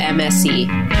WMSE.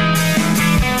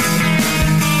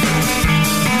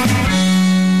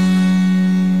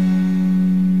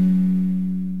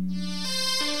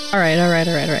 All right.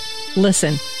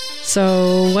 Listen.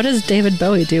 So, what does David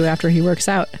Bowie do after he works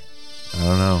out? I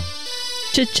don't know.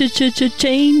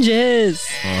 Changes.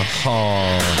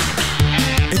 Oh.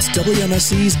 It's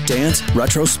WMSE's Dance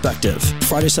Retrospective,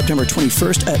 Friday, September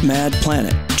 21st at Mad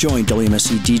Planet. Join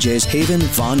WMSE DJs Haven,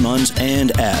 Von Munz,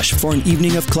 and Ash for an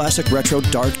evening of classic retro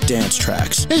dark dance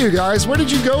tracks. Hey, you guys, where did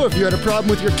you go if you had a problem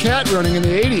with your cat running in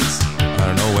the 80s? I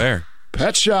don't know where.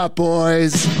 Pet Shop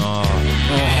Boys.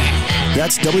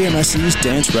 That's WMSE's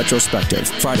Dance Retrospective,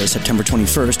 Friday, September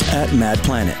 21st at Mad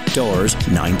Planet. Doors,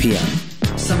 9 p.m.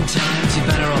 Sometimes you're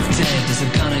better off dead. There's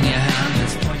a gun in your hand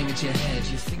that's pointing at your head.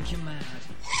 You think you're mad.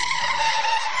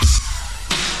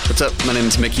 What's up? My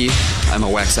name's Mickey. I'm a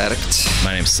wax addict.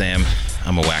 My name's Sam.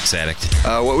 I'm a wax addict.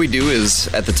 What we do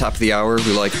is, at the top of the hour,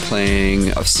 we like playing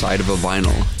a side of a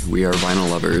vinyl. We are vinyl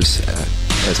lovers,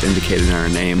 as indicated in our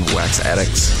name, Wax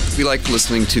Addicts. We like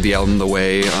listening to the album the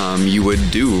way you would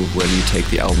do when you take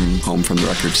the album home from the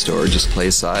record store. Just play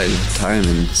a side at a time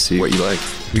and see what you like.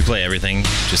 We play everything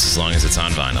just as long as it's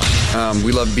on vinyl.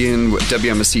 We love being with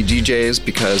WMSC DJs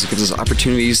because it gives us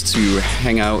opportunities to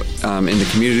hang out in the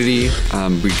community.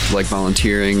 We like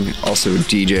volunteering, also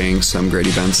DJing some great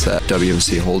events that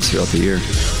WMSC holds throughout the year.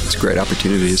 It's great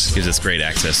opportunities. Gives us great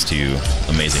access to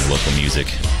amazing local music.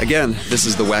 Again, this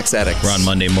is the Wax Addicts. We're on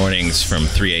Monday mornings from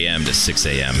 3 a.m. to 6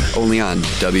 a.m. Only on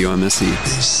WMSC.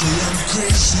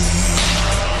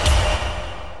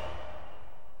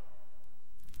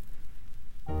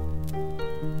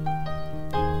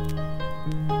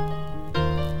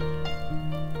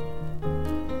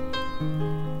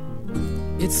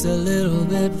 It's a little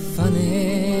bit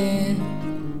funny,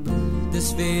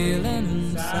 this feeling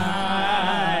inside.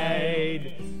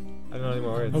 I don't know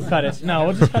anymore. We'll cut it. No,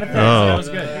 we'll just cut it. Oh, That was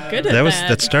good. You're good at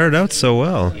that started out so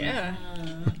well. Yeah,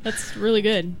 that's really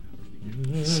good.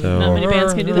 So not many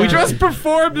bands can do that. We just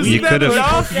performed. You could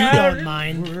have. You don't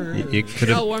mind. You could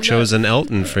have chosen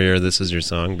Elton for your "This Is Your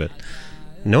Song," but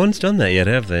no one's done that yet,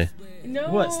 have they?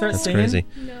 No. What? Start That's singing? crazy.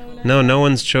 No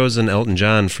one's chosen Elton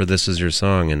John for "This Is Your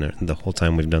Song" in the whole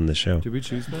time we've done the show. Did we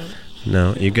choose that?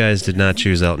 No, you guys did not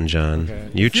choose Elton John. Okay.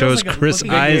 You chose Chris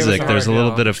Isaac. There's a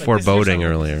little bit of foreboding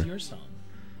earlier.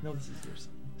 No, this is your song.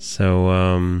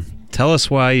 So, tell us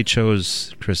why you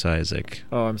chose Chris Isaac.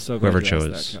 Oh, I'm so glad whoever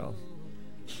you asked chose.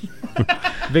 that,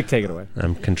 Cal. Vic, take it away.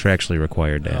 I'm contractually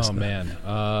required to ask. Oh man,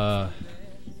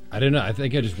 I don't know. I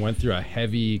think I just went through a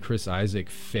heavy Chris Isaac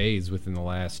phase within the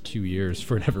last 2 years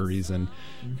for whatever reason.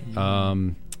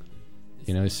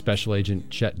 Special Agent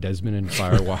Chet Desmond in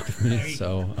Fire Walk with Me.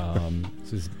 So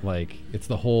this is like it's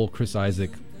the whole Chris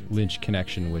Isaac Lynch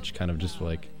connection, which kind of just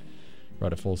like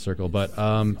brought it full circle. But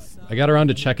I got around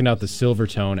to checking out the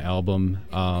Silvertone album.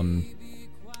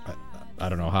 I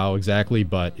don't know how exactly,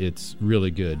 but it's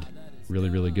really good,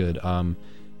 really good.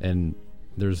 And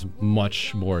there's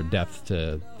much more depth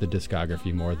to the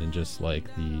discography, more than just like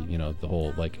the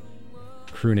whole like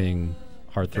crooning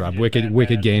heartthrob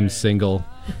Wicked Games single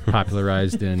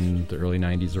popularized in the early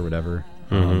 90s or whatever.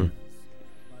 On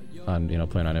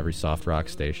playing on every soft rock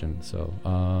station. So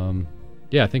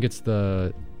I think it's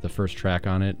the first track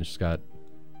on it. It's got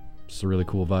just a really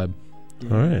cool vibe.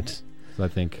 All right. So I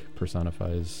think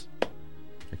personifies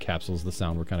or capsules the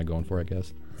sound we're kind of going for, I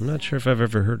guess. I'm not sure if I've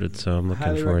ever heard it, so I'm looking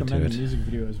Highly forward to recommend it. the music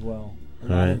video as well. A All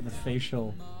lot right. of the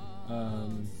facial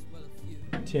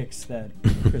tics that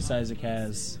Chris Isaac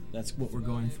has. That's what we're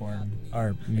going for in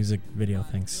our music video.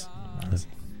 Thanks.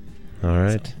 All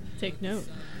right. Take note.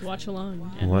 Watch along.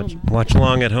 At Watch home.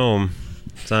 along at home.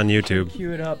 It's on YouTube.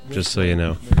 Cue it up. Just so you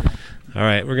know. All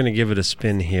right, we're going to give it a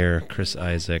spin here. Chris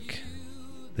Isaac,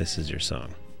 This Is Your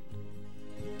Song.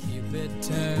 Keep it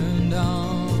turned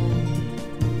on.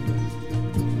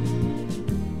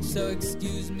 So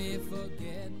excuse me for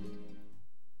getting.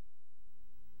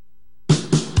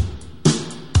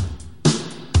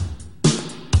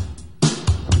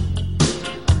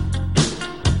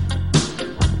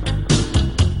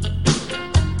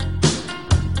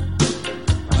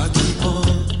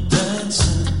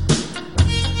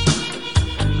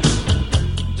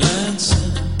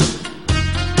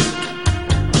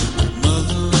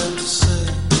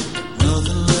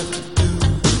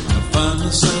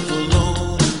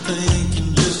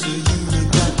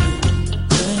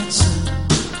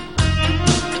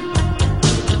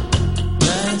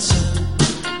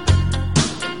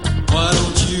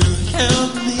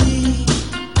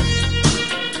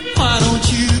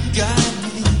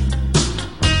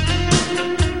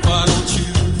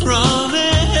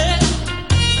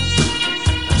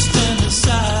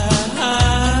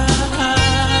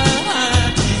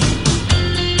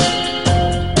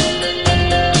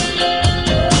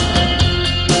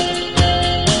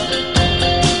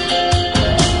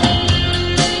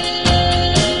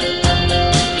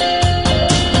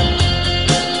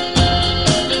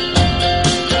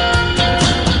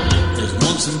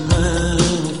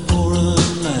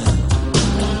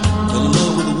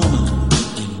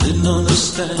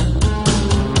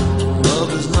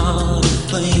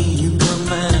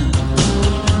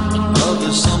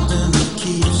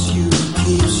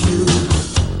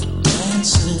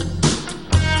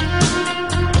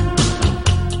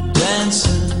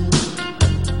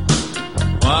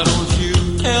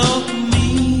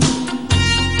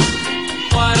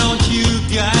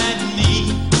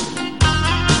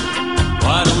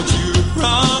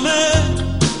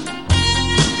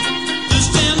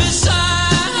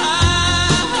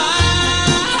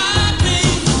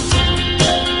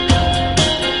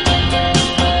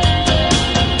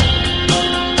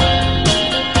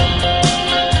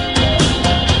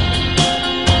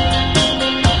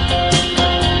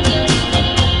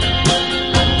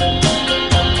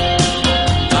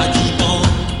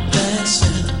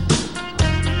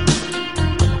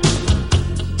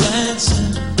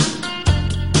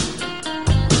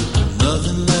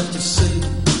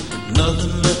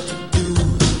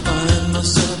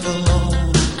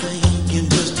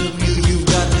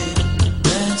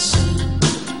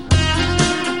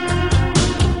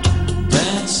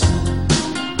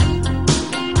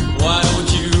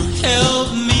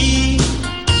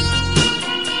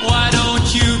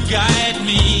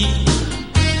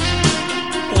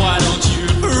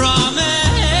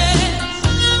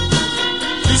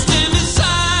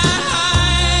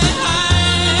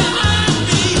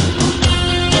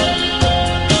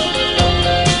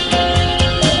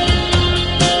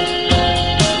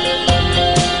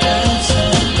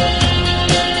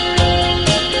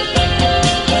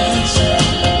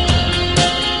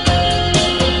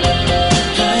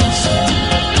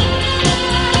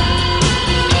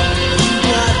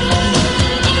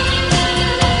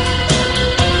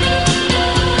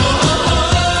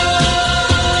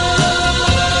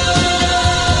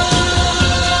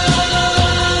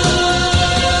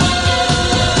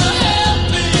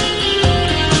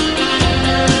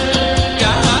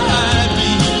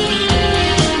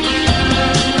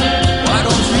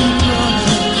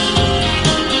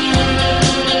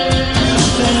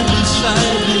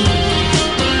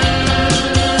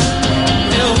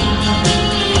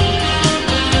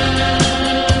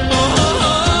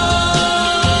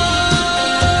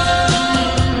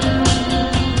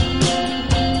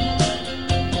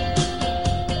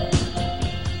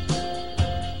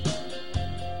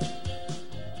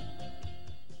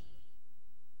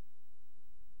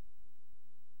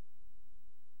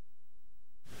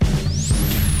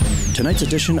 Tonight's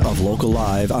edition of Local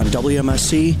Live on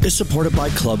WMSC is supported by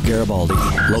Club Garibaldi.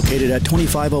 Located at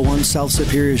 2501 South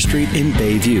Superior Street in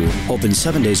Bayview. Open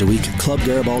 7 days a week, Club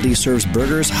Garibaldi serves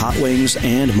burgers, hot wings,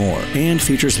 and more, and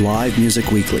features live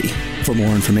music weekly. For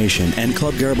more information and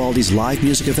Club Garibaldi's live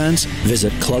music events,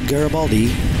 visit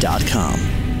clubgaribaldi.com.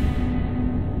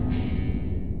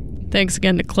 Thanks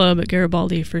again to Club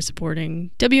Garibaldi for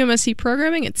supporting WMSC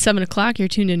programming. At 7 o'clock, you're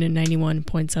tuned in to 91.7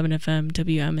 FM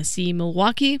WMSC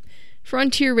Milwaukee.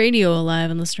 Frontier Radio, a live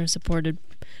and listener-supported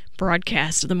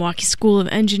broadcast of the Milwaukee School of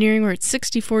Engineering. We're at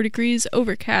 64 degrees,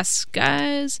 overcast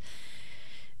skies,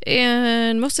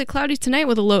 and mostly cloudy tonight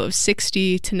with a low of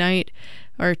 60 tonight,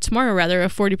 or tomorrow rather, a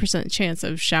 40% chance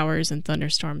of showers and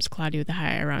thunderstorms, cloudy with a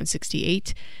high around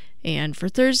 68. And for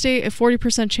Thursday, a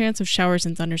 40% chance of showers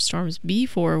and thunderstorms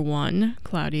before 1,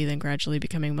 cloudy, then gradually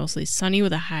becoming mostly sunny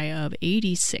with a high of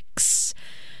 86.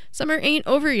 Summer ain't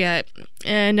over yet.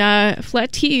 And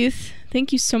Flat Teeth,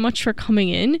 thank you so much for coming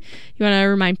in. You want to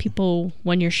remind people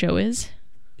when your show is?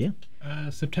 Yeah.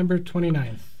 September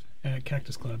 29th at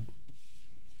Cactus Club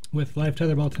with live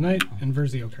tetherball tonight and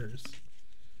Verzi occurs.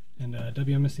 And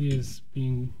WMSC is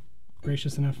being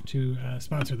gracious enough to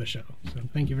sponsor the show. So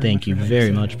thank you very much. Thank you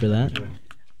very much for that.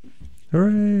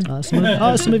 Hooray.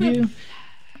 Awesome of you.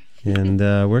 And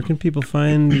where can people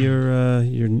find your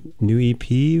new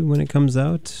EP when it comes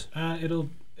out? It'll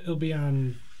be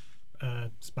on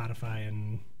Spotify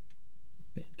and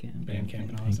Bandcamp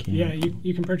and all that stuff. Yeah,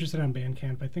 you can purchase it on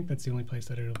Bandcamp. I think that's the only place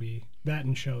that it'll be. That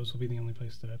and shows will be the only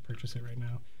place to purchase it right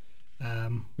now.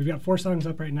 We've got 4 songs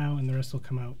up right now, and the rest will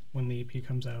come out when the EP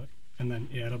comes out. And then,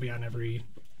 it'll be on every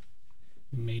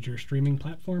major streaming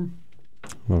platform.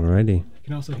 Alrighty. You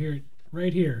can also hear it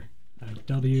right here on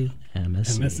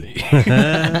WMSC.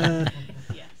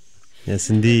 Yes,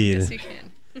 indeed. Yes, you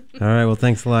can. All right, well,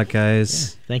 thanks a lot,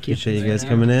 guys. Yeah, thank you. Appreciate you guys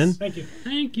coming in. Thank you.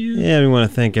 Thank you. Yeah, we want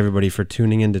to thank everybody for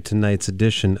tuning in to tonight's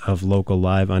edition of Local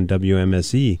Live on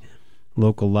WMSE.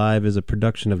 Local Live is a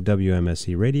production of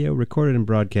WMSE Radio, recorded and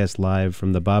broadcast live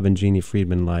from the Bob and Jeannie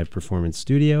Friedman Live Performance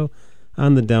Studio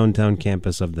on the downtown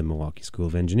campus of the Milwaukee School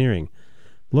of Engineering.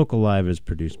 Local Live is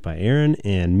produced by Aaron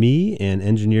and me and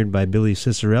engineered by Billy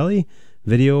Cicerelli.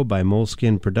 Video by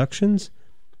Moleskin Productions.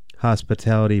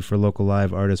 Hospitality for Local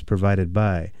Live artists provided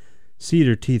by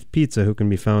Cedar Teeth Pizza, who can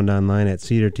be found online at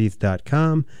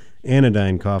cedarteeth.com,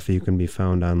 Anodyne Coffee, who can be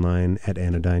found online at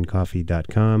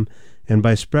anodynecoffee.com, and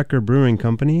by Sprecher Brewing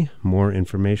Company. More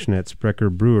information at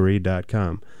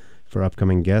spreckerbrewery.com. For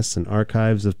upcoming guests and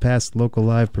archives of past local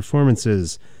live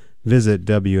performances, visit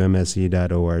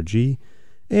wmse.org.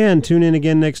 And tune in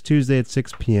again next Tuesday at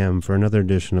 6 p.m. for another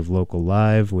edition of Local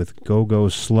Live with Go Go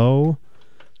Slow.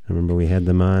 I remember we had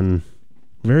them on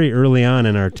very early on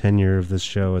in our tenure of this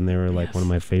show, and they were like one of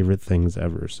my favorite things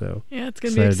ever. So yeah, it's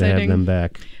going to be exciting to have them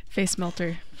back. Face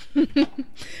melter.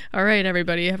 All right,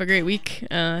 everybody, have a great week.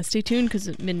 Stay tuned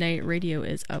because Midnight Radio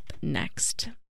is up next.